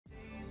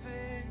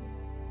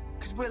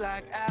'cause we're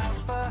like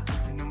alpha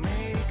and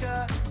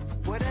omega.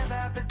 Whatever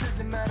happens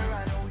doesn't matter,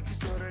 I know we can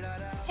sort it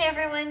out. Hey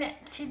everyone,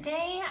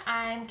 today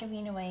I'm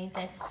giving away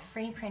this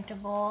free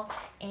printable.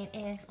 It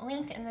is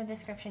linked in the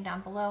description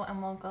down below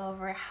and we'll go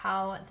over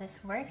how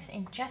this works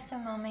in just a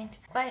moment.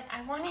 But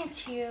I wanted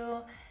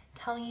to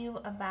tell you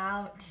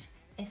about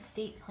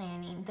estate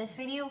planning. This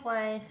video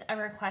was a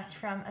request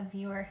from a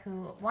viewer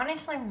who wanted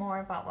to learn more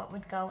about what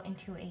would go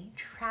into a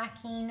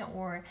tracking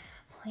or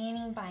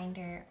planning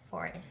binder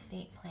for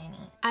estate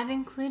planning. I've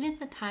included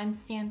the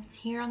timestamps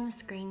here on the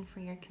screen for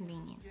your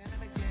convenience.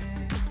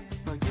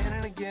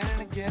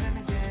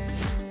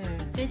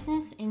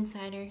 Business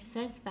Insider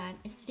says that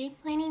estate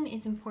planning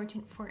is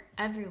important for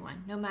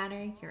everyone, no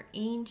matter your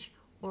age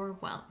or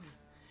wealth.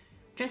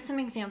 Just some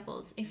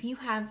examples. If you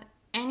have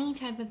any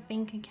type of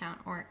bank account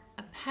or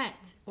a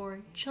pet or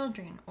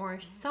children or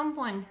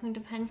someone who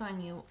depends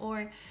on you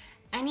or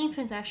any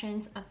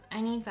possessions of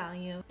any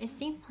value,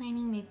 estate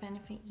planning may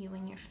benefit you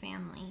and your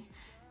family.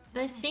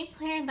 The estate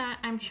planner that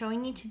I'm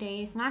showing you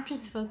today is not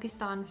just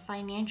focused on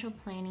financial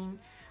planning,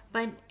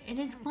 but it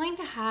is going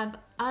to have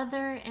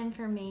other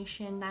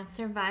information that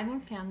surviving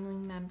family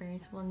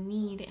members will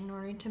need in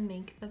order to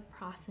make the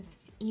process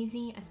as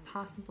easy as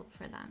possible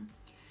for them.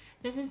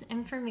 This is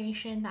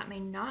information that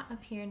may not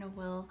appear in a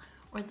will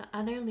or the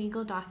other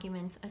legal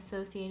documents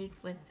associated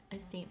with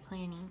estate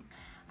planning.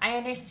 I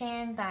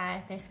understand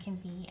that this can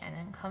be an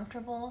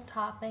uncomfortable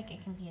topic,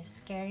 it can be a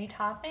scary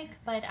topic,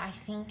 but I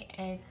think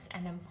it's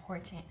an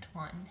important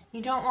one.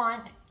 You don't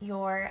want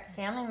your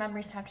family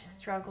members to have to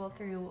struggle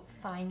through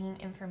finding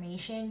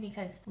information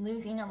because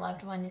losing a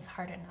loved one is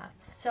hard enough.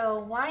 So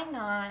why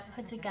not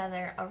put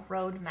together a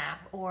roadmap,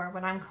 or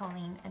what I'm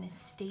calling an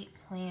estate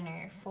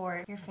planner,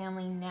 for your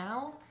family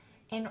now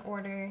in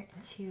order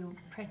to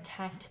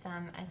protect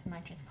them as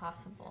much as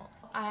possible.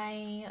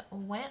 I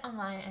went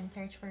online and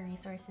searched for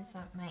resources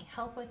that might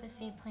help with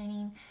estate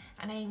planning,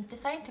 and I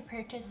decided to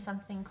purchase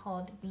something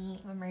called the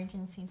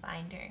emergency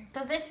binder.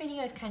 So this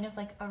video is kind of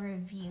like a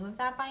review of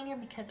that binder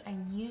because I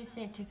used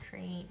it to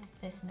create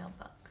this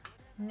notebook.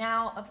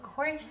 Now, of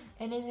course,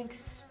 it is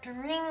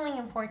extremely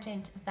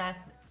important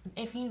that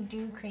if you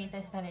do create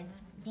this, that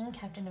it's being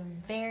kept in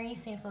a very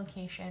safe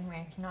location where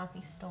it cannot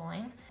be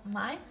stolen.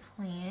 My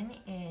plan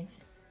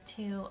is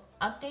to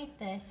update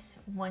this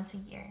once a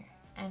year,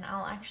 and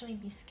I'll actually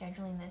be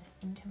scheduling this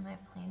into my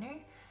planner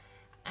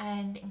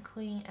and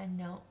including a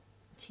note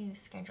to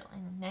schedule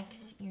in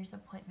next year's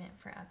appointment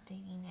for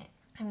updating it.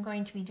 I'm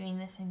going to be doing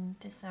this in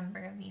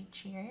December of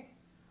each year.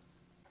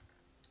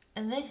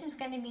 And this is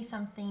going to be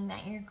something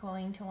that you're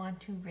going to want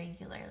to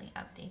regularly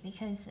update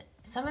because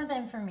some of the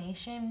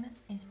information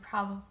is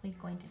probably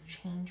going to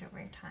change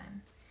over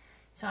time.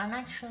 So I'm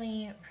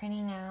actually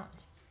printing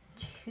out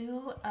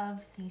 2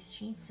 of these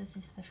sheets. This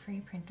is the free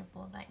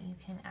printable that you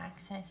can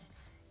access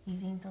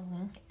using the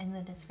link in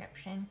the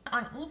description.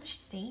 On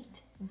each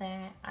date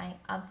that I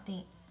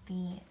update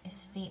the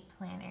estate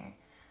planner,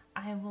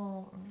 I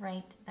will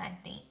write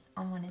that date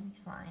on one of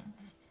these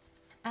lines.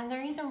 And the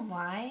reason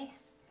why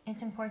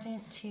it's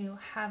important to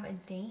have a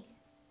date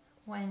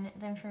when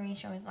the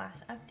information was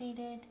last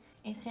updated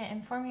is to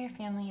inform your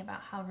family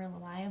about how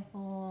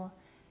reliable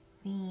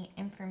the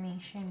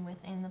information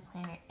within the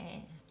planner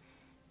is.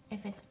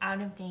 If it's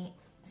out of date,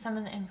 some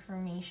of the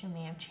information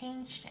may have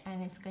changed,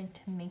 and it's good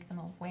to make them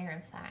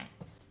aware of that.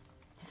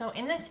 So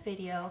in this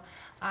video,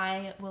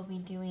 I will be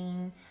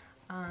doing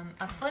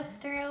a flip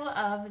through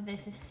of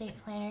this estate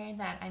planner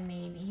that I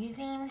made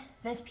using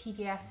this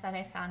PDF that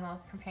I found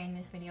while preparing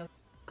this video,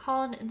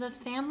 called the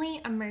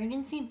Family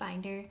Emergency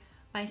Binder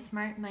by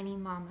Smart Money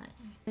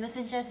Mamas. This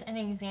is just an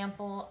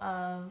example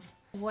of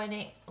what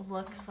it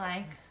looks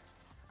like.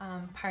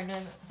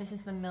 This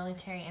is the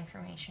military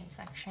information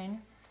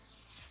section,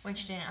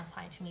 which didn't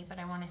apply to me, but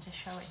I wanted to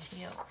show it to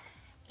you.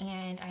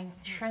 And I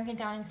shrunk it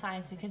down in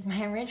size because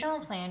my original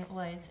plan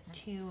was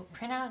to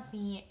print out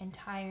the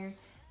entire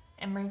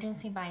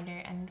emergency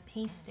binder and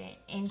paste it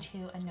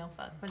into a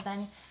notebook. But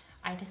then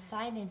I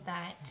decided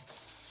that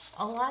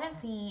a lot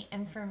of the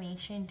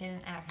information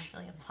didn't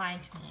actually apply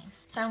to me.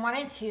 So I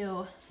wanted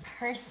to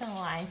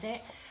personalize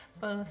it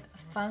both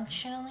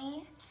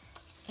functionally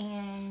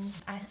and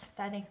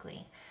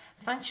aesthetically.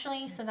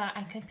 Functionally, so that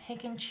I could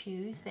pick and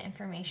choose the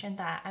information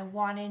that I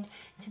wanted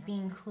to be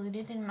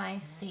included in my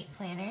estate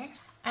planner.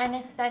 And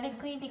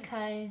aesthetically,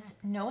 because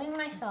knowing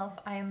myself,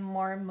 I am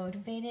more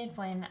motivated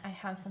when I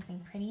have something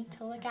pretty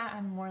to look at.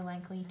 I'm more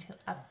likely to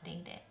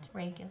update it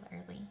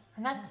regularly.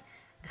 And that's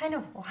kind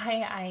of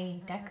why I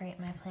decorate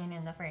my planner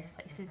in the first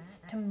place. It's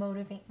to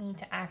motivate me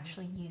to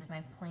actually use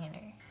my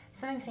planner.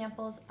 Some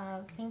examples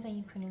of things that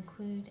you could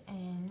include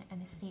in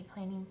an estate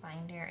planning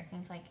binder are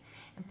things like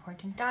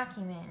important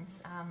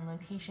documents,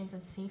 locations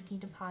of safety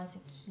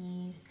deposit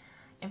keys,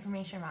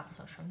 information about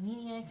social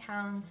media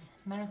accounts,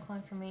 medical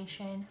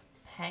information,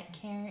 pet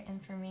care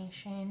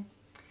information.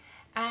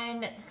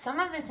 And some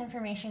of this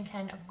information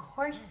can, of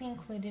course, be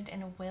included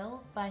in a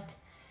will, but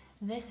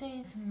this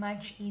is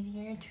much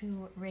easier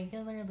to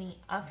regularly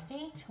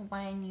update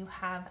when you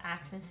have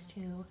access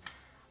to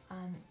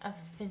a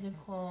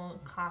physical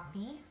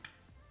copy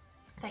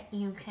that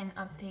you can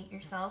update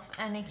yourself,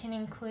 and it can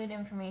include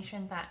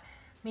information that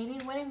maybe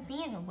wouldn't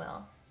be in a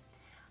will.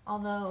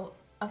 Although,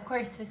 of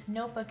course, this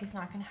notebook is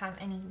not going to have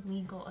any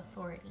legal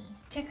authority.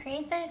 To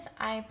create this,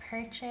 I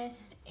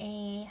purchased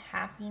a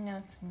Happy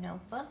Notes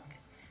notebook.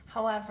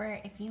 However,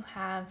 if you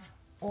have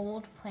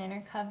old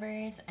planner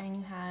covers and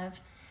you have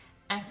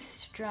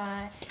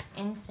extra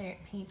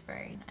insert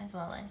paper as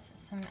well as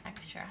some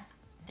extra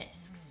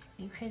discs,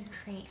 you could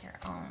create your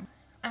own.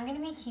 I'm going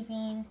to be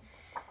keeping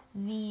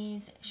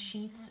these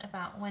sheets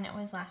about when it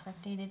was last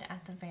updated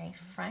at the very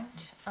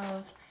front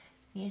of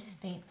the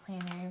estate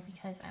planner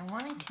because I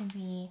want it to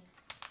be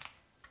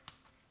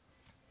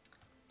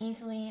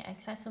easily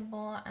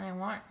accessible, and I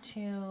want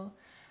to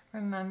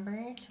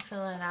remember to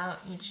fill it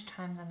out each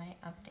time that I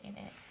update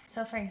it.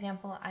 So for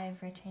example,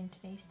 I've written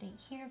today's date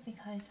here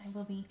because I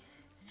will be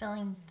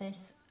filling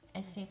this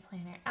estate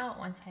planner out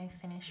once I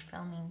finish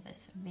filming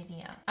this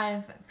video.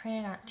 I've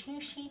printed out 2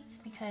 sheets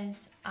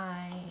because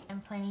I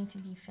am planning to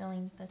be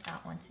filling this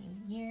out once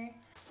a year.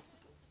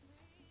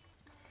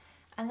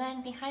 And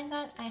then behind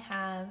that I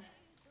have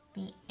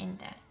the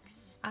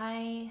index.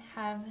 I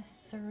have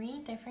 3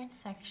 different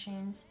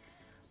sections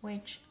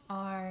which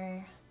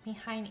are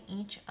behind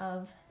each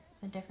of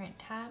the different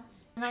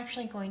tabs. I'm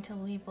actually going to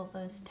label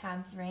those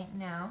tabs right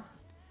now.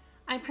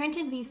 I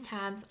printed these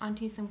tabs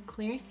onto some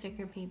clear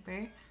sticker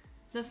paper.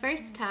 The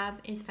first tab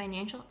is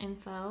financial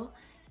info,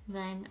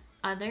 then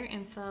other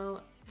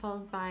info,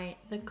 followed by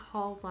the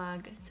call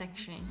log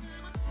section.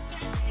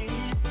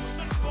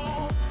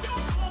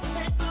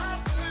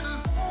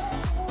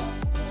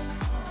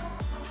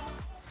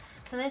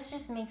 So this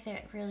just makes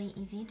it really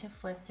easy to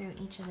flip through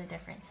each of the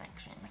different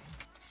sections.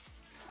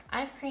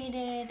 I've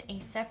created a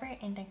separate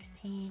index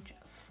page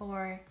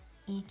for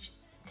each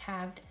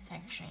tabbed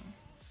section.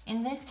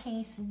 In this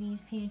case,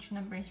 these page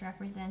numbers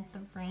represent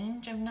the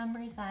range of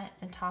numbers that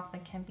the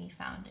topic can be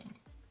found in.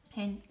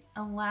 It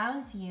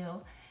allows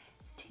you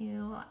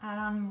to add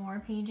on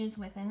more pages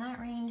within that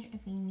range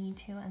if you need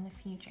to in the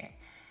future.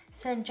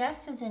 So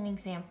just as an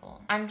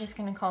example, I'm just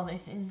going to call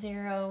this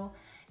 0.10.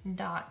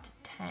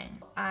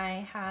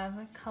 I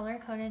have color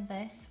coded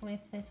this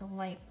with this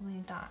light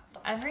blue dot.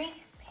 Every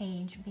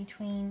page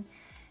between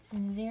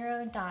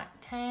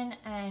 0.10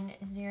 and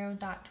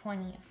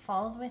 0.20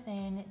 falls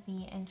within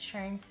the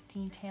insurance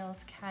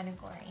details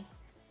category.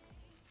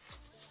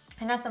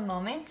 And at the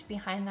moment,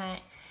 behind that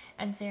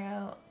at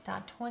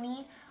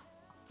 0.20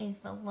 is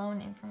the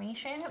loan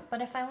information.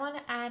 But if I want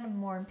to add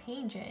more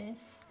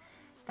pages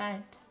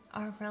that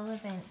are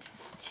relevant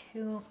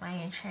to my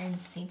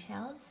insurance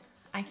details,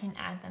 I can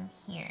add them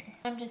here.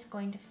 I'm just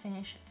going to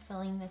finish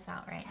filling this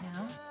out right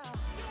now.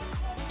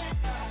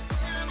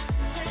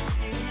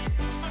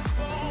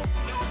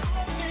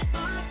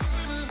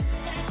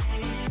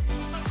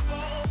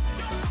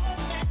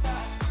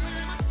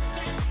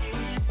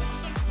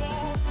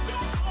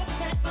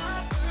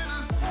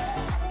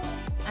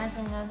 As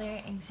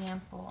another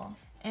example,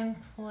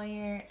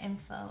 employer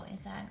info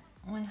is at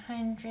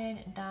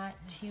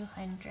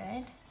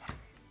 100.200.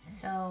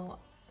 So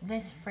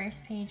this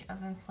first page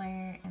of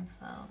employer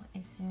info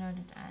is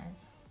denoted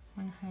as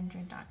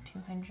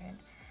 100.200,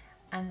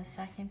 and the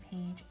second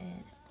page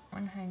is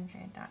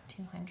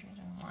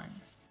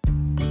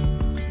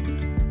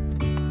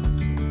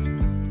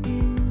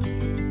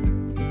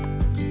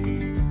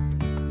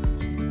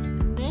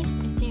 100.201. This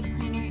estate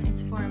planner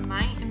is for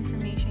my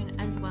information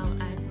as well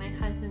as my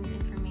husband's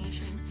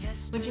information,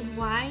 which is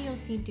why you'll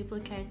see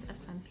duplicates of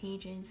some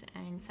pages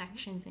and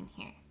sections in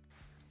here.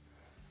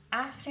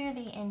 After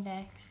the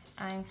index,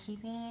 I'm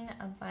keeping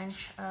a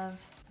bunch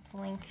of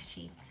blank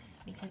sheets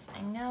because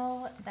I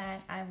know that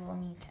I will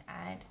need to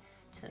add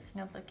to this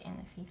notebook in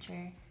the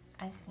future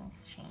as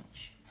things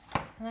change.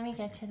 Let me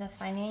get to the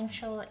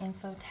financial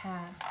info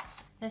tab.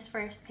 This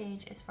first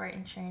page is for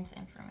insurance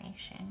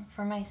information.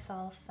 For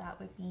myself, that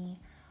would be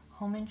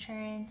home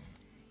insurance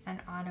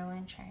and auto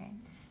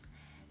insurance.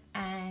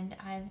 And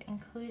I've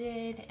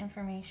included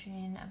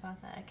information about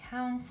the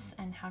accounts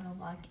and how to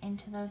log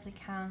into those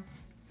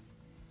accounts,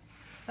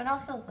 but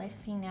also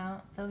listing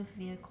out those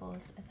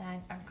vehicles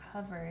that are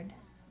covered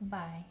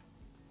by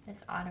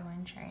this auto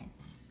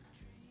insurance.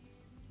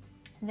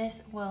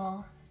 This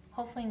will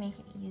hopefully make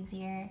it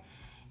easier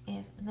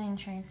if the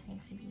insurance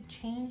needs to be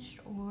changed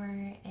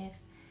or if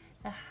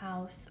the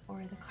house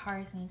or the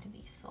cars need to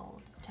be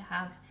sold, to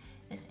have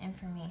this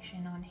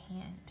information on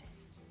hand.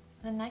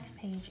 The next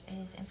page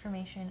is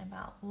information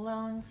about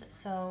loans.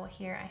 So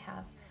here I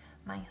have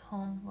my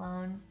home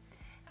loan,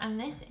 and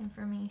this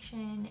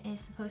information is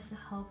supposed to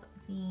help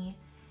the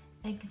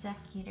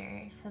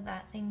executor so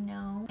that they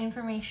know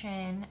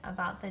information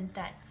about the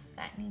debts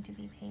that need to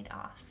be paid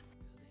off.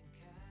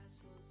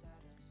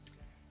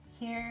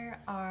 Here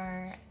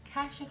are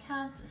cash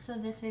accounts. So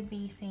this would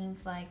be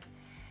things like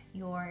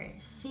your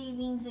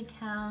savings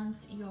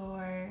accounts,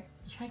 your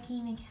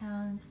checking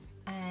accounts,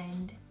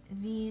 and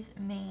these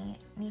may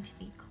need to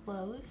be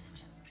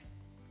closed.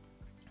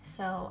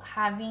 So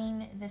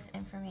having this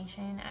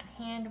information at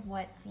hand,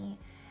 what the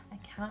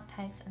account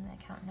types and the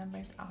account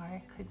numbers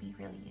are, could be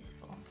really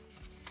useful.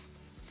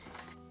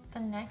 The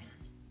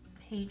next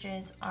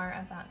pages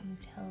are about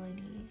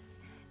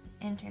utilities,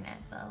 the internet,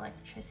 the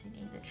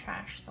electricity, the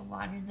trash, the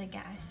water, the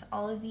gas.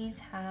 All of these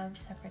have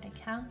separate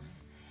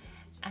accounts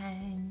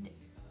and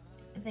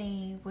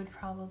they would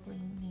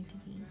probably need to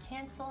be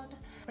canceled.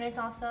 But it's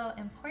also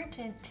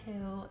important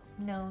to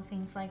know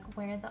things like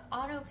where the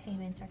auto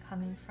payments are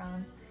coming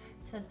from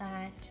so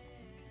that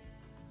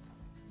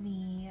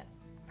the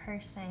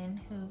person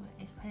who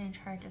is put in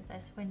charge of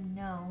this would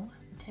know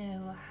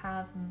to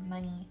have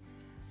money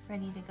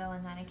ready to go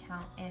in that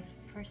account if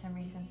for some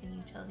reason the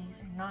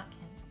utilities are not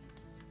canceled.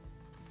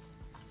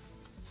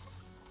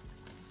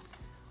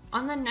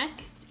 On the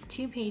next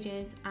 2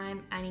 pages,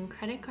 I'm adding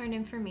credit card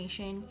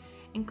information,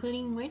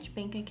 including which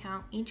bank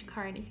account each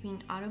card is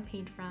being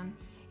auto-paid from,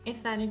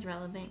 if that is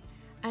relevant,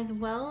 as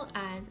well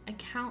as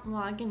account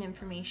login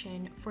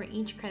information for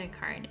each credit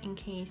card in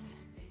case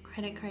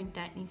credit card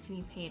debt needs to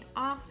be paid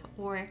off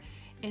or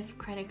if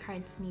credit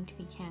cards need to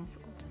be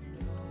canceled.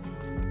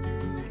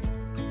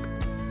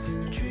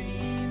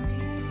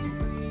 Dreamy,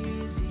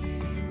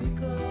 breezy, we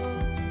go.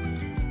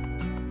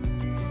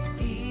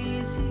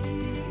 Easy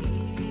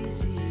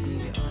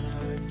on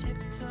our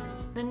tiptoe.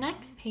 The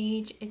next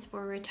page is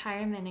for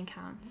retirement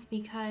accounts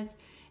because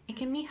it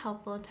can be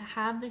helpful to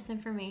have this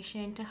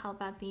information to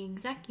help out the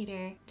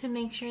executor to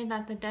make sure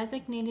that the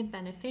designated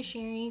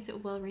beneficiaries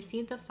will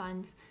receive the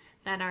funds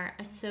that are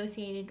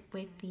associated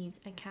with these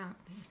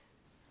accounts.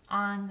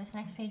 On this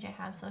next page, I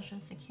have Social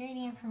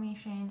Security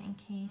information in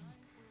case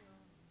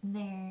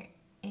there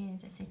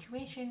is a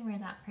situation where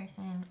that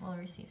person will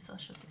receive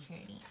Social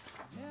Security.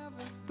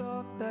 Never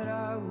thought that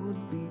I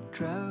would be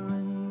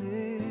traveling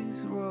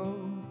this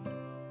road.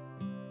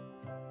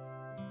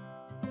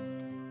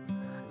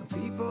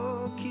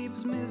 People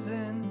keeps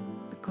missing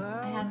the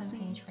clouds. I have a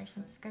page for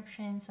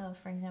subscription. So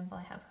for example,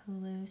 I have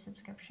Hulu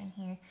subscription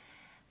here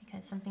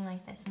because something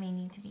like this may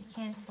need to be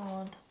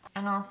canceled.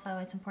 And also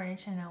it's important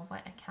to know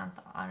what account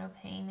the auto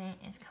payment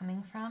is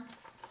coming from.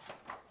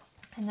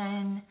 And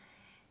then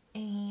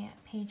a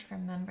page for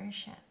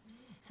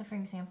memberships. So for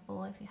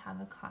example, if you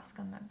have a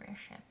Costco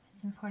membership,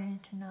 it's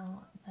important to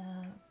know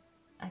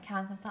the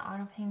account that the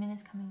auto payment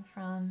is coming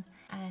from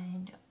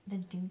and the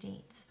due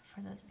dates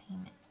for those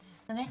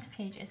payments. The next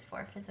page is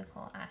for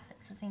physical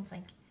assets, so things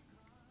like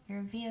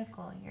your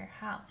vehicle, your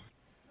house.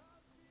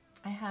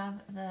 I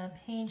have the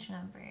page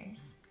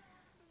numbers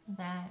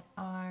that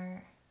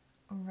are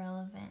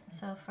relevant.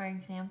 So for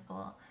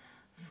example,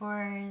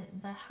 for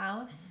the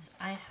house,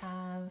 I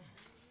have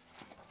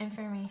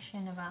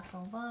information about the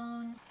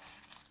loan,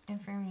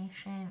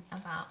 information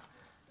about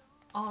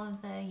all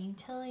of the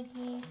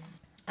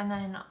utilities, and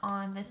then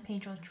on this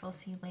page, which we'll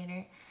see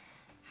later,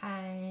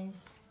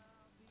 has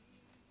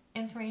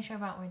information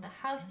about where the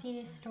house seat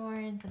is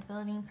stored, the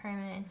building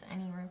permits,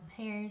 any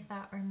repairs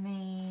that were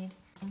made,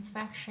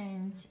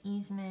 inspections,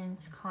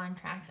 easements,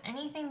 contracts,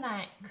 anything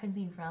that could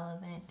be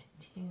relevant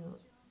to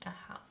a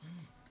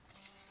house.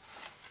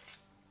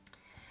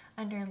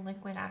 Under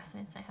liquid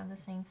assets, I have the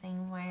same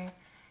thing where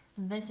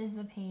this is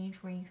the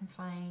page where you can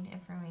find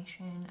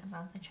information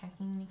about the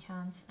checking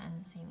accounts and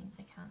the savings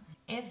accounts.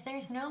 If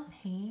there's no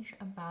page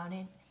about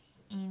it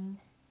in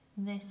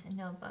this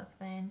notebook,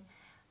 then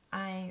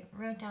I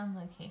wrote down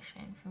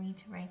location for me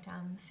to write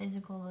down the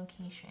physical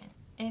location.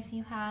 If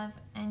you have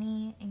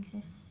any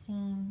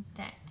existing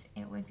debt,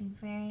 it would be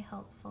very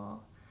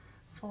helpful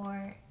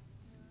for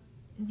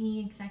the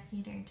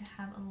executor to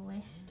have a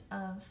list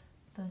of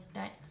those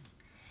debts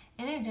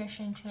in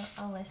addition to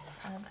a list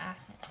of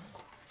assets.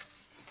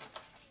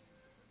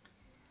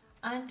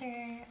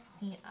 Under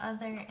the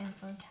other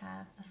info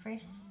tab, the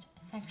first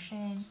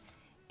section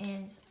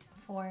is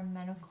for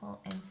medical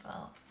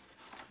info.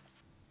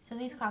 So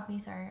these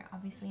copies are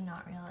obviously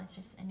not real, it's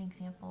just an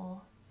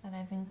example that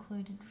I've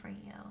included for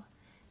you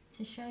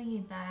to show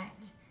you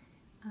that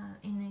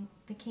in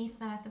the case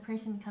that the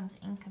person becomes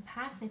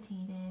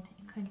incapacitated,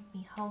 it could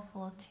be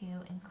helpful to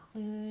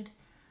include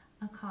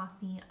a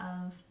copy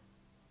of,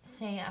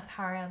 say, a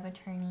power of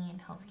attorney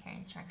and healthcare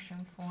instruction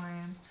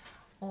form,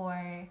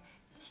 or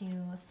to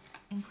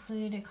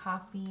include a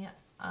copy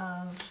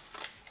of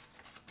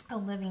a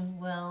living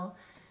will,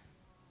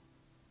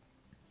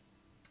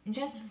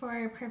 just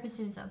for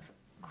purposes of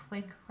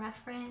quick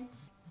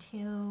reference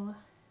to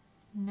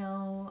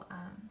know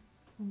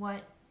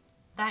what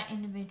that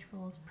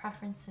individual's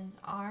preferences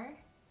are.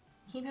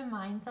 Keep in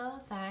mind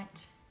though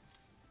that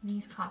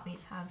these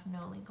copies have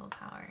no legal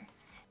power.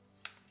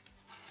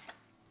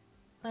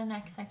 The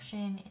next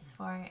section is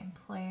for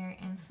employer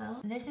info.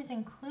 This is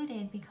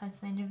included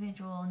because the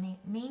individual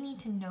may need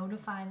to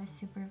notify the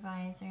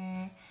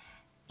supervisor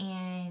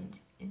and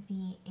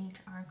the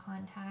HR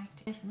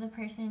contact. If the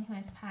person who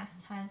has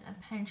passed has a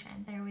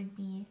pension, there would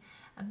be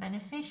a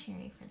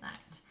beneficiary for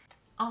that.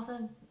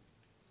 Also,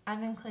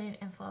 I've included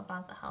info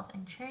about the health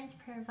insurance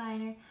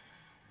provider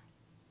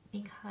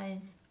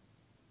because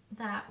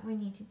that would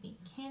need to be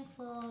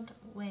canceled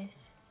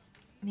with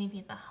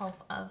maybe the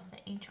help of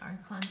the HR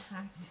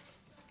contact.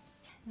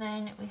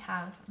 Then we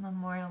have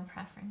memorial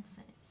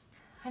preferences.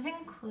 I've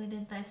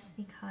included this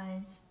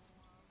because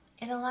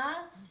it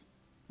allows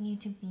you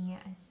to be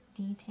as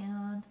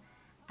detailed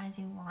as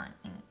you want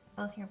in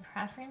both your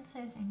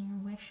preferences and your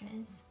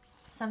wishes,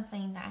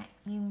 something that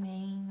you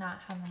may not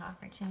have an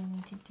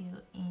opportunity to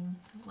do in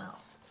the will.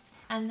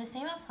 And the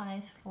same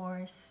applies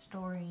for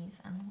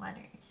stories and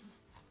letters.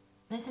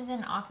 This is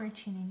an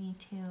opportunity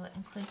to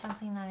include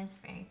something that is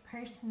very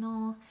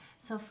personal.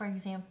 So for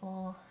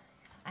example,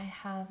 I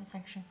have a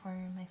section for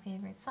my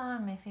favorite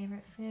song, my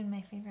favorite food,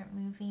 my favorite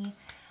movie.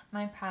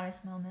 My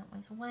proudest moment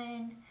was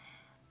when,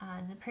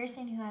 the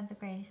person who had the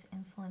greatest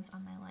influence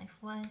on my life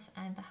was,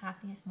 and the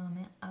happiest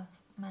moment of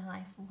my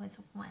life was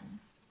when.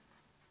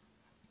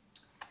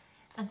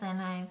 And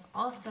then I've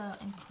also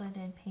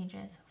included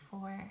pages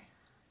for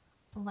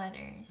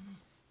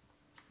letters,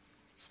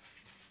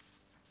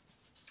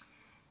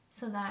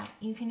 so that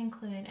you can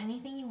include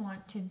anything you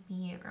want to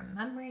be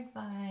remembered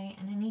by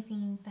and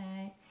anything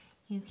that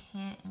you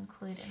can't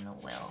include in the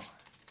will.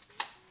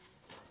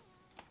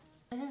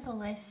 This is a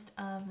list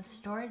of the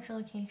storage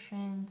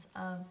locations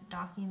of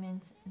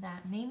documents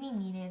that may be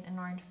needed in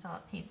order to fill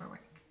out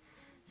paperwork.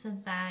 So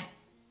that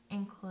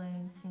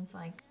includes things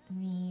like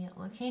the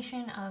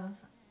location of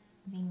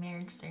the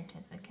marriage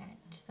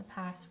certificate, the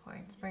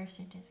passports, birth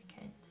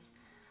certificates,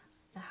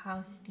 the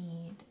house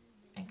deed,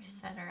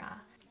 etc.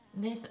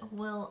 This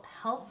will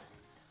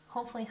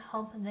hopefully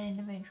help the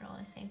individual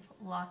to save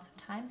lots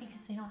of time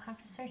because they don't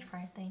have to search for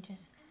it. They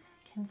just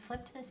can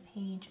flip to this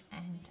page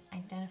and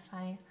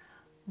identify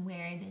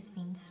where it is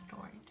being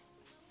stored.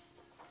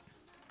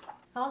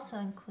 I've also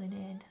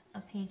included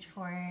a page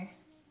for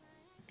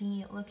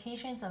the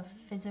locations of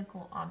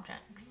physical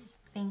objects,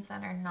 things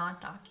that are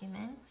not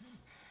documents.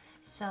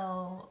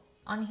 So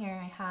on here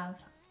I have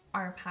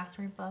our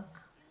password book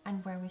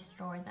and where we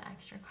store the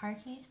extra car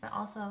keys, but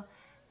also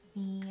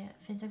the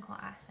physical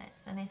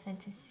assets. And I said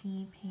to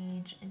see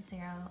page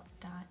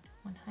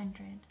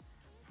 0.100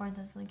 for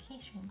those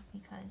locations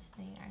because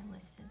they are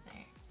listed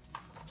there.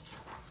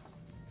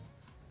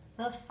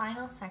 The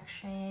final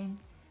section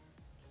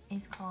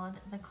is called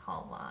the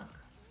call log.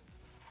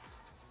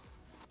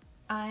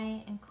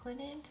 I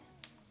included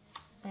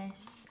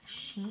this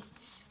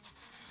sheet,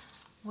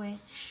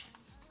 which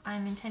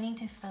I'm intending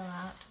to fill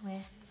out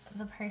with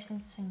the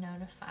persons to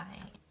notify.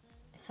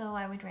 So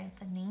I would write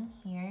the name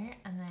here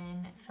and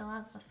then fill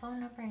out the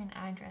phone number and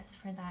address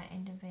for that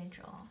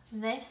individual.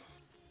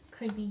 This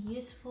could be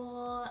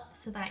useful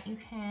so that you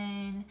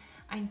can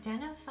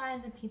identify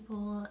the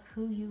people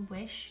who you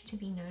wish to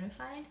be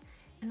notified,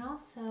 and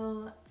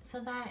also so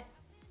that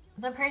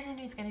the person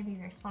who's going to be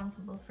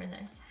responsible for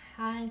this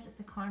has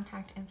the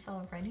contact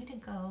info ready to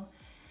go,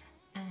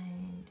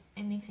 and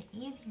it makes it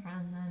easier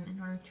on them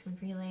in order to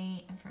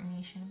relay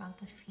information about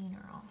the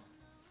funeral.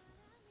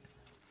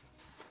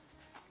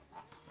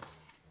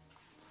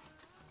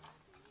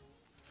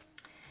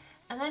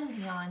 And then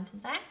beyond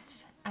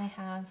that, I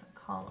have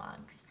call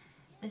logs.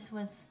 This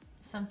was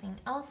something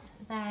else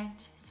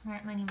that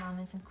Smart Money Mom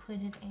has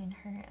included in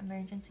her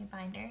emergency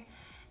binder.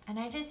 And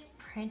I just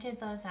printed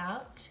those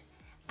out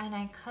and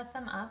I cut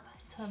them up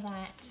so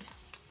that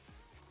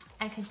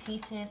I could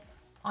paste it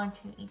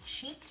onto each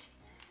sheet.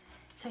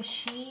 So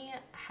she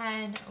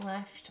had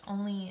left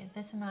only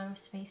this amount of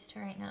space to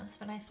write notes,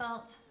 but I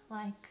felt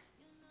like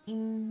you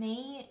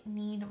may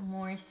need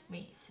more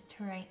space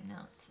to write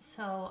notes.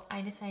 So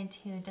I decided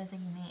to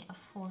designate a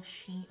full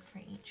sheet for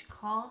each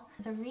call.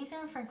 The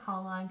reason for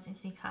call logs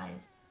is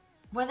because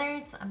whether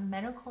it's a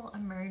medical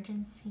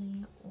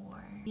emergency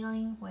or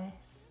dealing with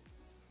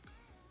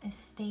a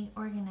state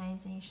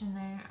organization,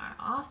 there are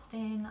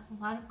often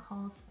a lot of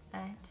calls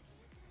that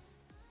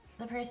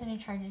the person in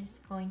charge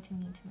is going to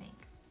need to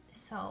make.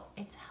 So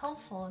it's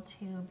helpful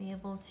to be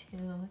able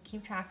to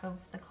keep track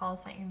of the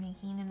calls that you're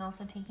making and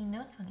also taking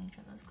notes on each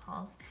of those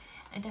calls,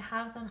 and to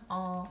have them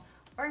all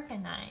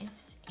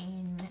organized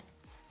in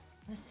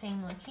the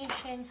same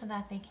location so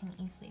that they can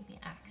easily be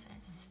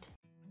accessed.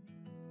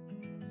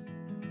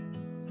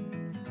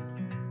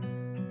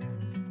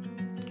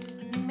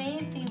 You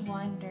may be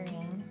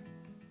wondering,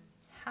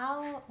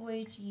 how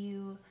would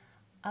you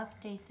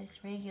update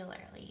this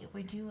regularly?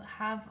 Would you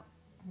have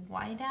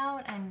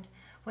whiteout and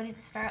would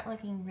it start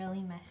looking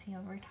really messy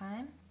over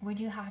time? Would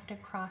you have to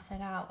cross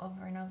it out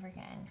over and over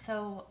again?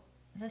 So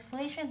the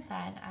solution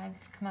that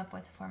I've come up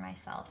with for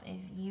myself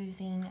is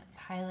using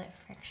Pilot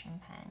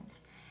friction pens.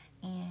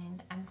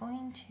 And I'm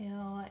going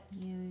to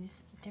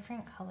use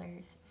different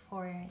colors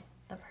for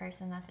the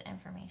person that the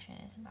information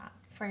is about.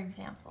 For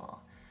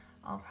example,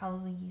 I'll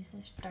probably use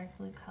this dark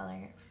blue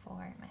color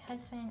for my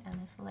husband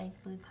and this light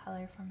blue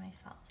color for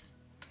myself.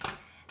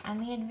 And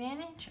the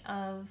advantage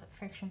of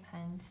friction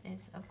pens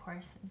is, of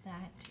course,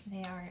 that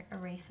they are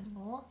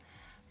erasable,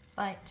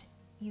 but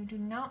you do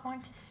not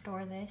want to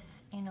store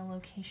this in a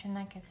location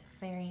that gets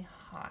very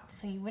hot.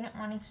 So you wouldn't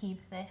want to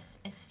keep this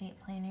estate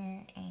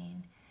planner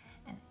in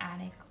an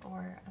attic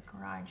or a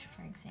garage,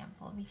 for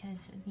example,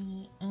 because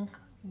the ink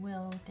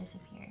will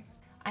disappear.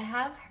 I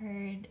have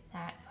heard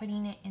that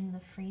putting it in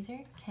the freezer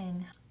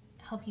can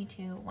help you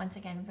to, once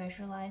again,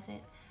 visualize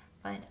it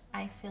but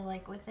I feel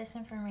like with this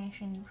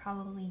information, you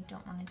probably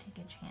don't want to take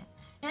a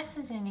chance. Just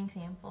as an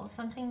example,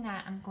 something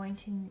that I'm going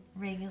to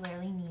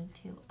regularly need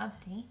to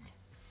update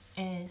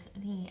is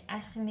the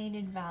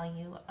estimated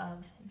value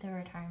of the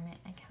retirement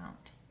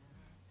account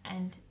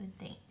and the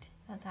date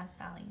that that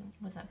value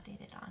was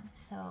updated on.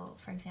 So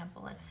for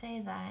example, let's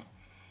say that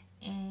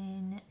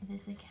in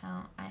this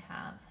account I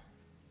have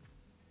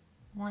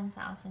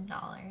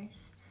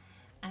 $1,000,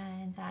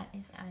 and that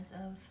is as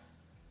of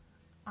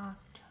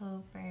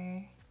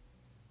October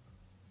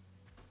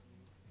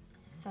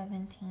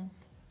 17th,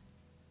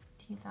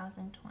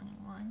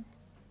 2021.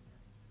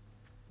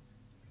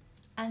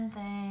 And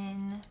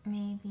then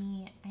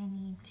maybe I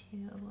need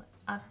to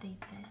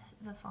update this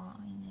the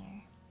following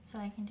year. So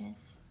I can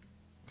just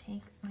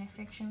take my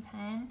friction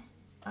pen,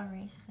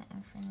 erase the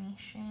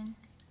information,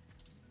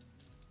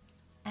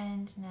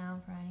 and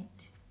now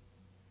write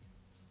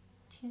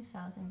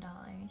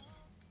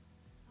 $2,000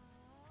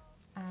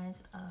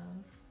 as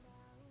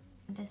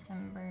of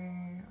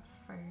December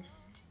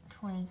 1st,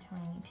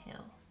 2022,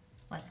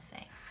 let's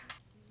say.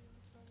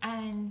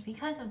 And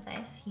because of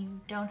this, you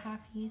don't have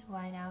to use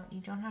whiteout, you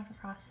don't have to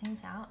cross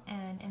things out,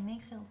 and it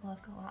makes it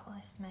look a lot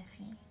less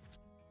messy.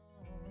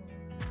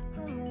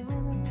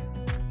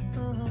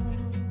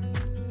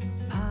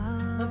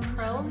 The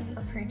pros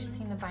of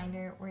purchasing the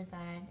binder were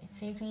that it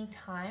saved me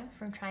time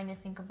from trying to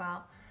think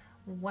about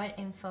what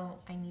info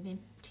I needed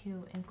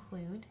to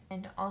include,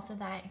 and also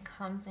that it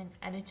comes in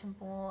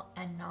editable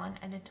and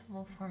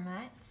non-editable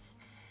formats.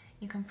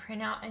 You can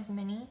print out as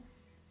many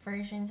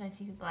versions as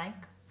you'd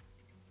like.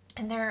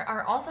 And there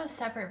are also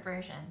separate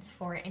versions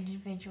for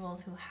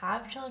individuals who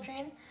have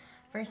children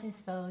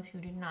versus those who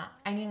do not.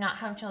 I do not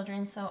have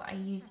children, so I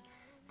use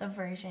the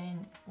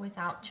version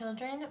without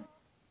children.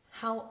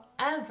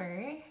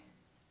 However,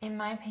 in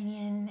my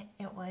opinion,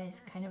 it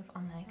was kind of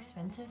on the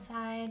expensive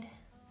side.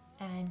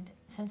 And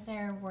since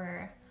there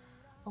were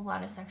a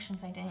lot of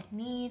sections I didn't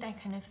need, I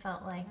kind of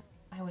felt like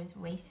I was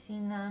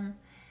wasting them.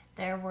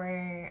 There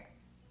were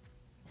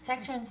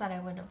sections that I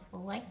would have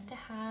liked to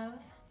have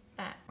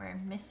that were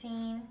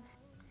missing.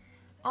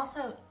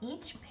 Also,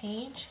 each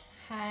page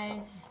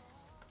has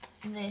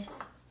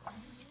this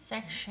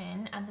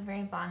section at the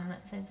very bottom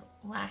that says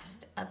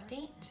last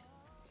update.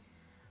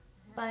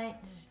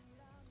 But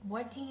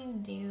what do you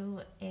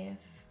do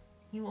if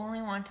you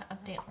only want to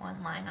update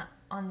one line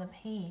on the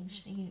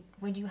page?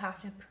 Would you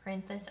have to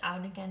print this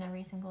out again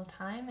every single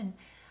time? And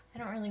I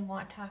don't really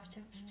want to have to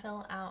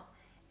fill out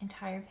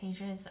entire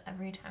pages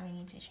every time I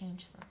need to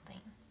change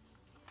something.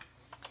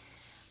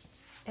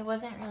 It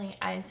wasn't really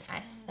as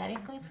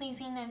aesthetically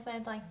pleasing as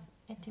I'd like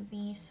it to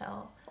be,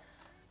 so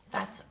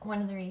that's one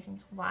of the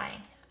reasons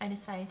why I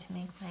decided to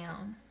make my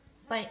own.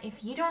 But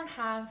if you don't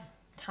have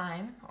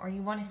time or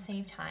you want to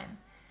save time,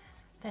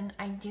 then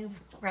I do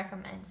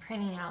recommend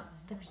printing out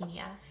the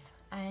PDF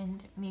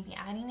and maybe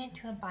adding it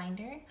to a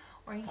binder,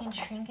 or you can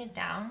shrink it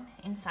down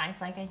in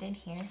size like I did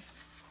here,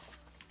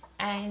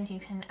 and you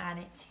can add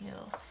it to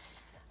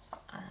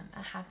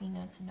a Happy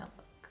Notes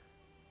notebook.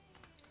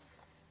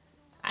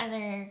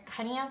 Either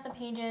cutting out the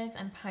pages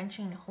and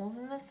punching holes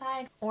in the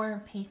side,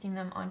 or pasting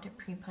them onto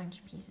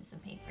pre-punched pieces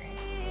of paper.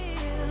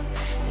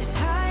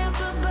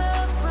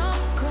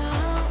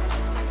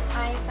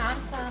 I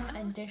found some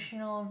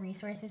additional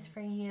resources for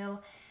you,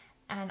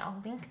 and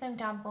I'll link them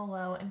down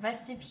below.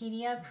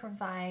 Investopedia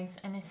provides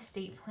an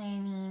estate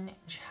planning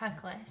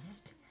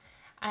checklist,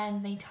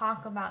 and they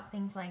talk about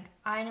things like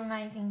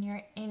itemizing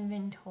your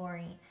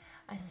inventory,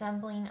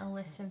 assembling a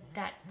list of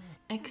debts,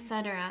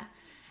 etc.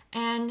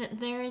 And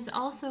there is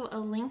also a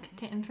link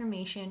to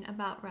information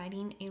about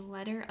writing a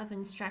letter of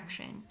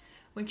instruction,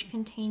 which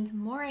contains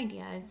more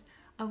ideas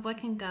of what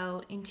can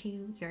go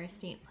into your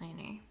estate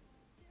planner.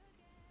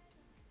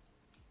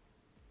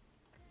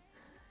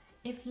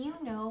 If you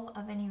know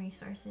of any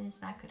resources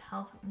that could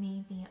help,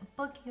 maybe a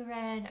book you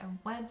read,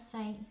 a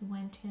website you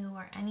went to,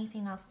 or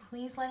anything else,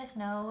 please let us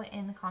know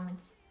in the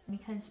comments,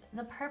 because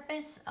the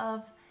purpose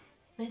of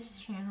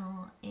this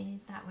channel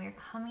is that we're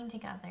coming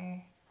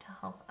together to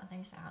help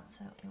others out,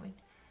 so it would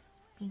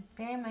be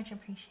very much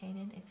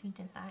appreciated if you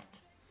did that.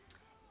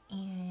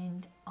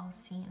 And I'll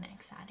see you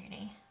next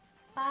Saturday.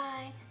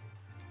 Bye!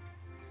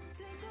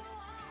 To go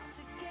on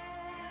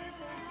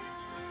together.